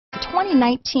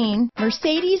2019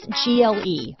 Mercedes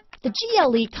GLE. The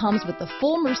GLE comes with the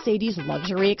full Mercedes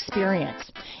luxury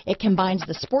experience. It combines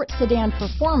the sports sedan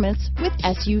performance with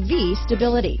SUV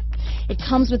stability. It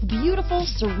comes with beautiful,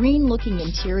 serene-looking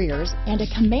interiors and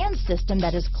a command system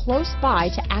that is close by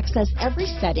to access every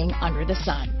setting under the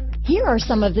sun. Here are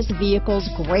some of this vehicle's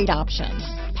great options: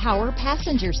 power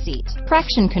passenger seat,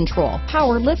 traction control,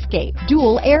 power liftgate,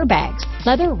 dual airbags,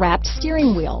 leather-wrapped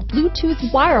steering wheel,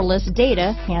 Bluetooth wireless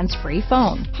data, hands-free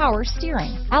phone, power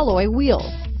steering, alloy wheels,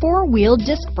 four-wheel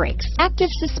disc brakes, active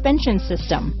suspension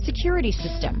system, security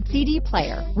system, CD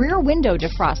player, rear window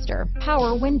defroster,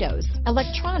 power windows,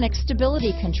 electronic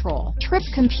stability control, trip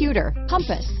computer,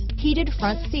 compass, heated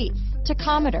front seats,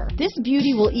 tachometer. This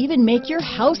beauty will even make your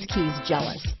house keys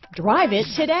jealous. Drive it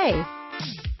today.